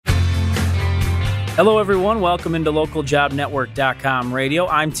Hello, everyone. Welcome into localjobnetwork.com radio.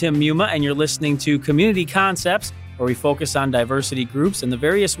 I'm Tim Muma, and you're listening to Community Concepts, where we focus on diversity groups and the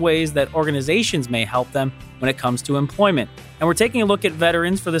various ways that organizations may help them when it comes to employment. And we're taking a look at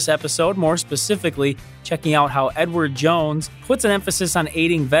veterans for this episode, more specifically, checking out how Edward Jones puts an emphasis on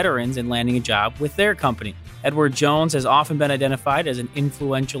aiding veterans in landing a job with their company. Edward Jones has often been identified as an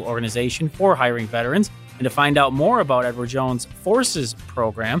influential organization for hiring veterans. And to find out more about Edward Jones' Forces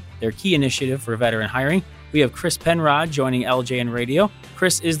program, their key initiative for veteran hiring, we have Chris Penrod joining LJN Radio.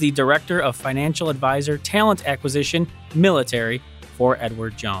 Chris is the Director of Financial Advisor, Talent Acquisition, Military for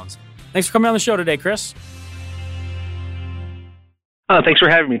Edward Jones. Thanks for coming on the show today, Chris. Thanks for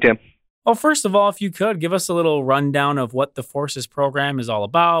having me, Tim. Well, first of all, if you could, give us a little rundown of what the Forces program is all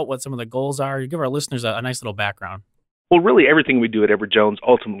about, what some of the goals are. You give our listeners a nice little background. Well, really, everything we do at Edward Jones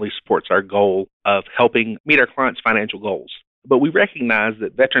ultimately supports our goal of helping meet our clients' financial goals. But we recognize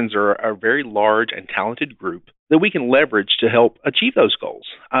that veterans are a very large and talented group that we can leverage to help achieve those goals.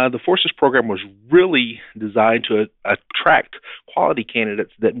 The Forces program was really designed to attract quality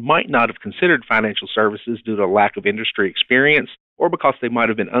candidates that might not have considered financial services due to a lack of industry experience or because they might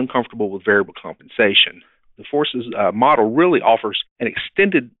have been uncomfortable with variable compensation. The Forces model really offers an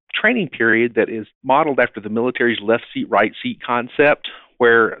extended training period that is modeled after the military's left seat, right seat concept,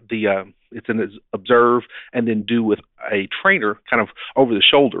 where it's an observe and then do with a trainer kind of over the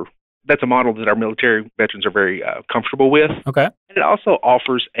shoulder. That's a model that our military veterans are very comfortable with. Okay. And it also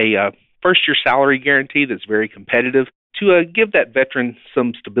offers a first-year salary guarantee that's very competitive to give that veteran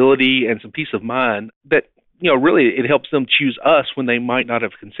some stability and some peace of mind that, really it helps them choose us when they might not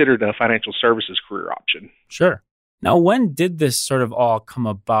have considered a financial services career option. Sure. Now, when did this sort of all come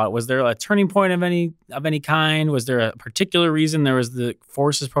about? Was there a turning point of any kind? Was there a particular reason the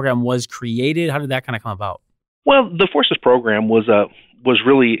Forces program was created? How did that kind of come about? Well, the Forces program was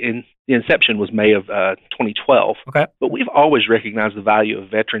really the inception was May of 2012. Okay. But we've always recognized the value of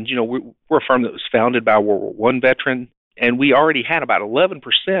veterans. We're a firm that was founded by a World War I veteran, and we already had about 11%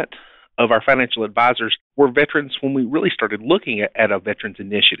 of our financial advisors were veterans when we really started looking at a veterans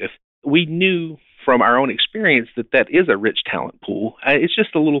initiative. We knew from our own experience that is a rich talent pool. It's just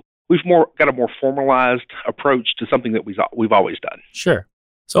we've got a more formalized approach to something that we've always done. Sure.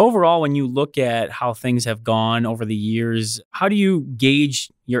 So overall, when you look at how things have gone over the years, how do you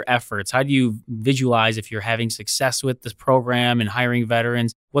gauge your efforts? How do you visualize if you're having success with this program and hiring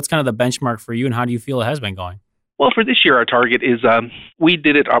veterans? What's kind of the benchmark for you, and how do you feel it has been going? Well, for this year, our target is we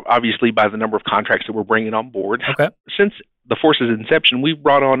did it obviously by the number of contracts that we're bringing on board. Okay. Since the Forces inception, we've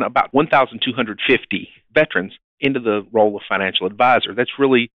brought on about 1,250 veterans into the role of financial advisor. That's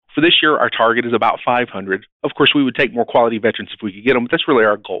really, for this year, our target is about 500. Of course, we would take more quality veterans if we could get them, but that's really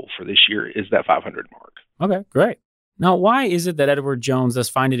our goal for this year is that 500 mark. Okay, great. Now, why is it that Edward Jones does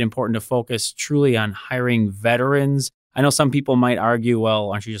find it important to focus truly on hiring veterans? I know some people might argue,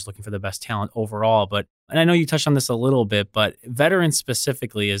 well, aren't you just looking for the best talent overall? And I know you touched on this a little bit, but veterans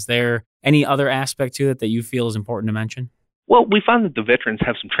specifically, is there any other aspect to it that you feel is important to mention? Well, we find that the veterans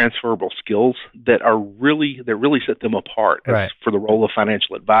have some transferable skills that really set them apart for the role of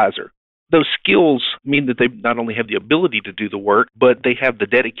financial advisor. Those skills mean that they not only have the ability to do the work, but they have the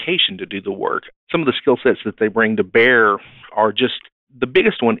dedication to do the work. Some of the skill sets that they bring to bear are just, the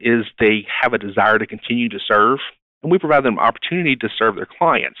biggest one is they have a desire to continue to serve. And we provide them opportunity to serve their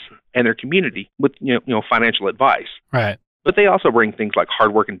clients and their community with financial advice. Right. But they also bring things like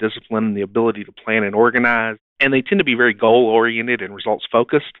hard work and discipline and the ability to plan and organize. And they tend to be very goal-oriented and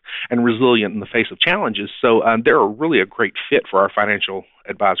results-focused and resilient in the face of challenges. So they're really a great fit for our financial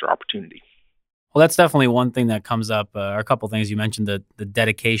advisor opportunity. Well, that's definitely one thing that comes up. A couple of things you mentioned, the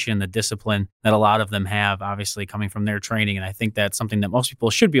dedication, the discipline that a lot of them have, obviously coming from their training. And I think that's something that most people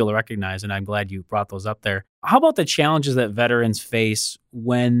should be able to recognize. And I'm glad you brought those up there. How about the challenges that veterans face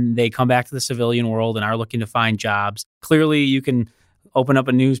when they come back to the civilian world and are looking to find jobs? Clearly, you can open up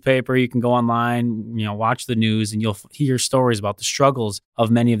a newspaper, you can go online, watch the news, and you'll hear stories about the struggles of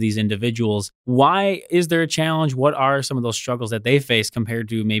many of these individuals. Why is there a challenge? What are some of those struggles that they face compared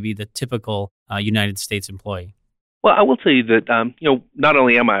to maybe the typical United States employee? Well, I will tell you that, not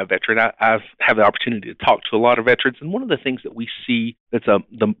only am I a veteran, I have the opportunity to talk to a lot of veterans. And one of the things that we see that's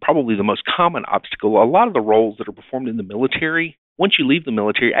probably the most common obstacle, a lot of the roles that are performed in the military, once you leave the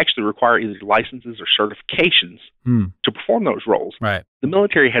military, actually require either licenses or certifications to perform those roles. Right. The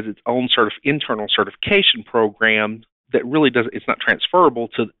military has its own sort of internal certification program that really it's not transferable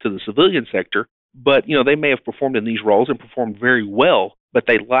to the civilian sector. But, they may have performed in these roles and performed very well, but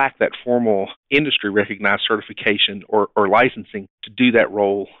they lack that formal industry-recognized certification or licensing to do that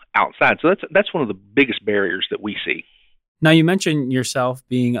role outside. So that's one of the biggest barriers that we see. Now, you mentioned yourself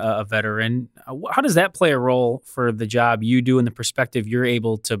being a veteran. How does that play a role for the job you do and the perspective you're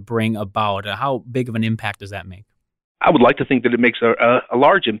able to bring about? How big of an impact does that make? I would like to think that it makes a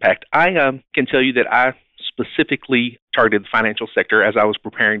large impact. I can tell you that I specifically targeted the financial sector as I was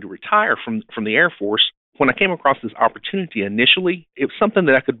preparing to retire from the Air Force. When I came across this opportunity initially, it was something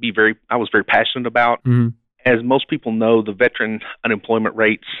that I was very passionate about. Mm-hmm. As most people know, the veteran unemployment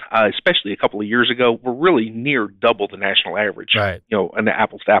rates, especially a couple of years ago, were really near double the national average, Right. In the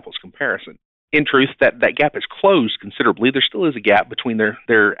apples-to-apples comparison. In truth, that gap has closed considerably. There still is a gap between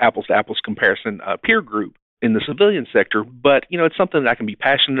their apples-to-apples comparison peer group in the civilian sector, but, it's something that I can be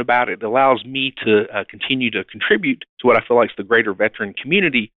passionate about. It allows me to continue to contribute to what I feel like is the greater veteran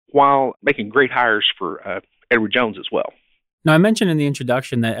community while making great hires for Edward Jones as well. Now, I mentioned in the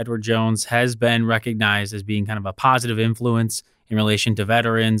introduction that Edward Jones has been recognized as being kind of a positive influence in relation to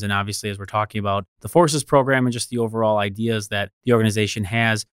veterans. And obviously, as we're talking about the Forces program and just the overall ideas that the organization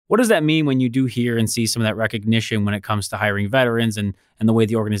has, what does that mean when you do hear and see some of that recognition when it comes to hiring veterans and the way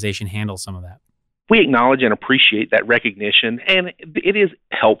the organization handles some of that? We acknowledge and appreciate that recognition, and it is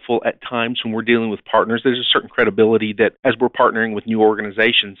helpful at times when we're dealing with partners. There's a certain credibility that as we're partnering with new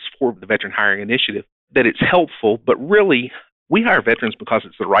organizations for the Veteran Hiring Initiative, that it's helpful, but really, we hire veterans because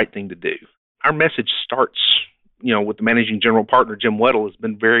it's the right thing to do. Our message starts, with the managing general partner, Jim Weddle, has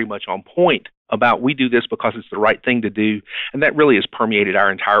been very much on point about we do this because it's the right thing to do, and that really has permeated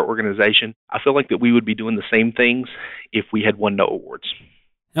our entire organization. I feel like that we would be doing the same things if we had won no awards.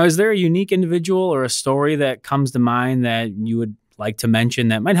 Now, is there a unique individual or a story that comes to mind that you would like to mention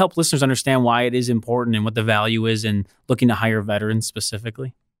that might help listeners understand why it is important and what the value is in looking to hire veterans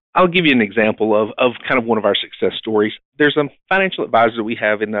specifically? I'll give you an example of kind of one of our success stories. There's a financial advisor that we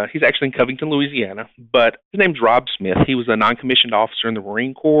have, he's actually in Covington, Louisiana, but his name's Rob Smith. He was a non-commissioned officer in the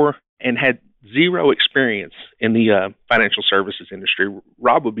Marine Corps and had zero experience in the financial services industry.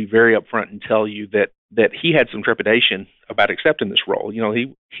 Rob would be very upfront and tell you that he had some trepidation about accepting this role.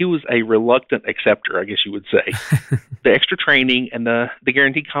 He was a reluctant acceptor, I guess you would say. The extra training and the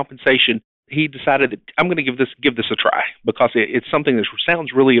guaranteed compensation, he decided that I'm going to give this a try because it's something that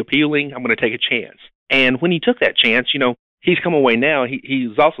sounds really appealing. I'm going to take a chance. And when he took that chance, he's come away now.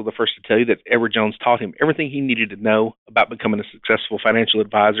 He's also the first to tell you that Edward Jones taught him everything he needed to know about becoming a successful financial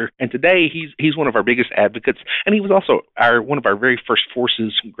advisor. And today he's one of our biggest advocates, and he was also one of our very first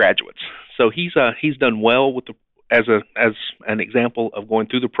Forces graduates. So he's done well with as an example of going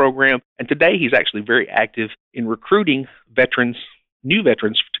through the program. And today he's actually very active in recruiting new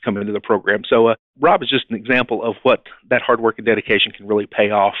veterans to come into the program. So Rob is just an example of what that hard work and dedication can really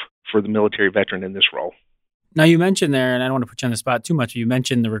pay off for the military veteran in this role. Now, you mentioned there, and I don't want to put you on the spot too much, you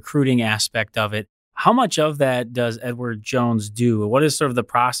mentioned the recruiting aspect of it. How much of that does Edward Jones do? What is sort of the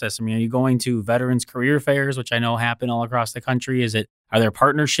process? I mean, are you going to veterans career fairs, which I know happen all across the country? Are there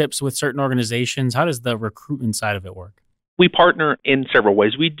partnerships with certain organizations? How does the recruitment side of it work? We partner in several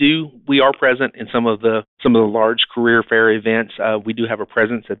ways. We are present in some of the large career fair events. We do have a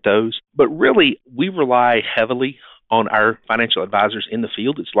presence at those, but really we rely heavily on our financial advisors in the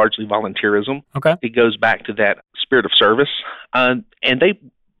field. It's largely volunteerism. Okay. It goes back to that spirit of service, and they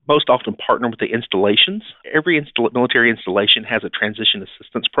most often partner with the installations. Every military installation has a transition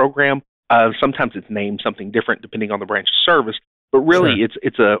assistance program. Sometimes it's named something different depending on the branch of service, but really Sure.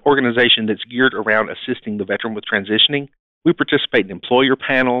 it's an organization that's geared around assisting the veteran with transitioning. We participate in employer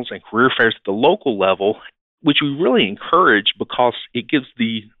panels and career fairs at the local level, which we really encourage because it gives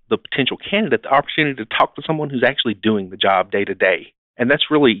the potential candidate the opportunity to talk to someone who's actually doing the job day to day. And that's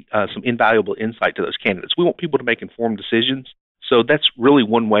really some invaluable insight to those candidates. We want people to make informed decisions. So that's really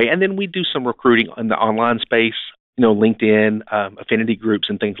one way. And then we do some recruiting in the online space, LinkedIn, affinity groups,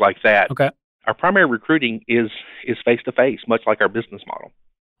 and things like that. Okay. Our primary recruiting is face-to-face, much like our business model.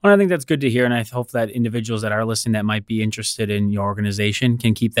 Well, I think that's good to hear, and I hope that individuals that are listening that might be interested in your organization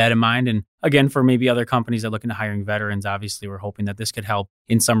can keep that in mind. And again, for maybe other companies that are looking to hiring veterans, obviously, we're hoping that this could help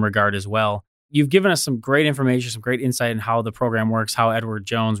in some regard as well. You've given us some great information, some great insight in how the program works, how Edward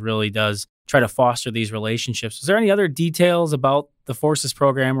Jones really does try to foster these relationships. Is there any other details about the Forces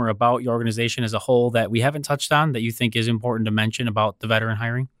program or about your organization as a whole that we haven't touched on that you think is important to mention about the veteran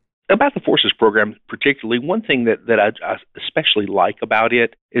hiring? About the Forces program particularly, one thing that I especially like about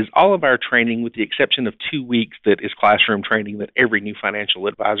it is all of our training, with the exception of 2 weeks that is classroom training that every new financial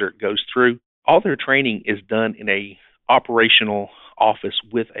advisor goes through, all their training is done in a operational office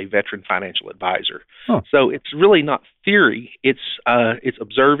with a veteran financial advisor. Huh. So it's really not theory. It's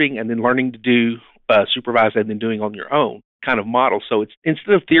observing and then learning to do supervise and then doing on your own kind of model. So it's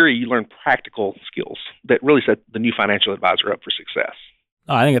instead of theory, you learn practical skills that really set the new financial advisor up for success.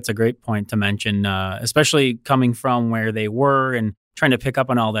 Oh, I think it's a great point to mention, especially coming from where they were and trying to pick up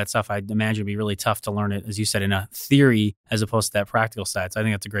on all that stuff. I'd imagine it'd be really tough to learn it, as you said, in a theory as opposed to that practical side. So I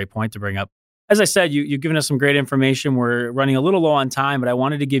think that's a great point to bring up. As I said, you've given us some great information. We're running a little low on time, but I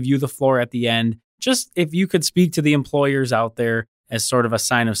wanted to give you the floor at the end. Just if you could speak to the employers out there as sort of a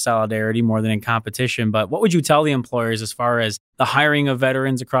sign of solidarity more than in competition. But what would you tell the employers as far as the hiring of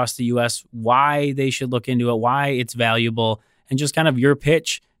veterans across the U.S., why they should look into it, why it's valuable, and just kind of your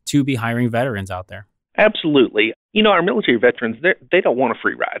pitch to be hiring veterans out there? Absolutely. Our military veterans, they don't want a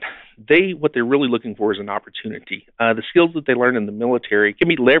free ride. What they're really looking for is an opportunity. The skills that they learn in the military can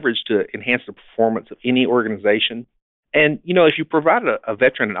be leveraged to enhance the performance of any organization. And, if you provide a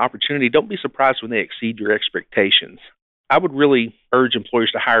veteran an opportunity, don't be surprised when they exceed your expectations. I would really urge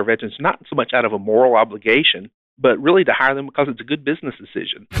employers to hire veterans, not so much out of a moral obligation, but really to hire them because it's a good business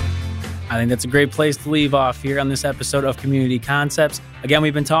decision. I think that's a great place to leave off here on this episode of Community Concepts. Again,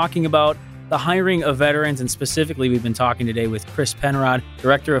 we've been talking about the hiring of veterans, and specifically we've been talking today with Chris Penrod,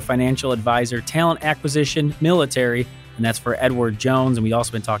 Director of Financial Advisor, Talent Acquisition, Military, and that's for Edward Jones. And we've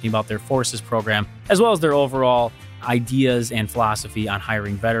also been talking about their Forces program, as well as their overall ideas and philosophy on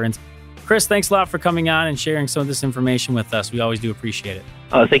hiring veterans. Chris, thanks a lot for coming on and sharing some of this information with us. We always do appreciate it.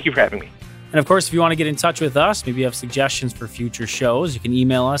 Thank you for having me. And of course, if you want to get in touch with us, maybe you have suggestions for future shows, you can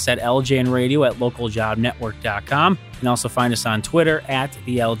email us at ljnradio@localjobnetwork.com. You can also find us on Twitter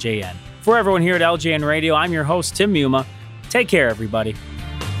 @the LJN. For everyone here at LJN Radio, I'm your host, Tim Muma. Take care, everybody.